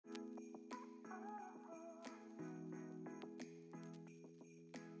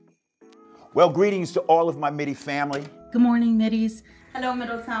Well, greetings to all of my Midi family. Good morning, Middies. Hello,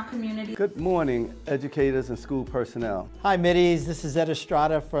 Middletown community. Good morning, educators and school personnel. Hi, Middies. This is Ed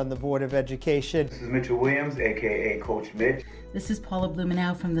Estrada from the Board of Education. This is Mitchell Williams, aka Coach Mitch. This is Paula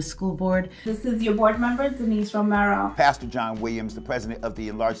Blumenau from the school board. This is your board member, Denise Romero. Pastor John Williams, the president of the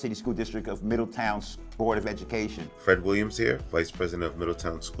Enlarged City School District of Middletown's Board of Education. Fred Williams here, vice president of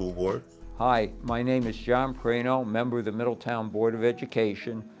Middletown School Board. Hi, my name is John Prano, member of the Middletown Board of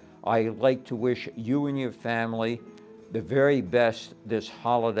Education. I'd like to wish you and your family the very best this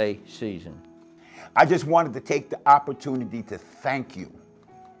holiday season. I just wanted to take the opportunity to thank you,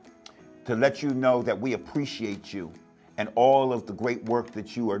 to let you know that we appreciate you and all of the great work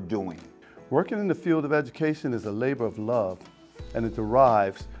that you are doing. Working in the field of education is a labor of love, and it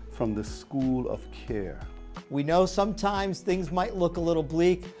derives from the school of care. We know sometimes things might look a little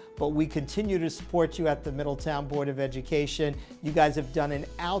bleak, but we continue to support you at the Middletown Board of Education. You guys have done an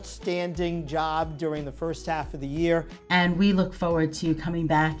outstanding job during the first half of the year. And we look forward to coming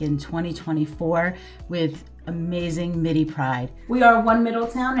back in 2024 with amazing Midi pride. We are one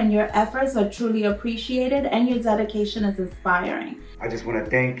Middletown, and your efforts are truly appreciated, and your dedication is inspiring. I just want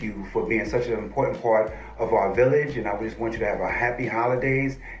to thank you for being such an important part of our village, and I just want you to have a happy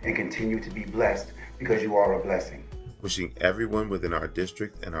holidays and continue to be blessed because you are a blessing. Wishing everyone within our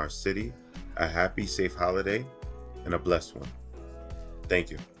district and our city a happy, safe holiday and a blessed one.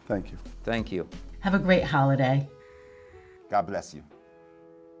 Thank you. Thank you. Thank you. Have a great holiday. God bless you.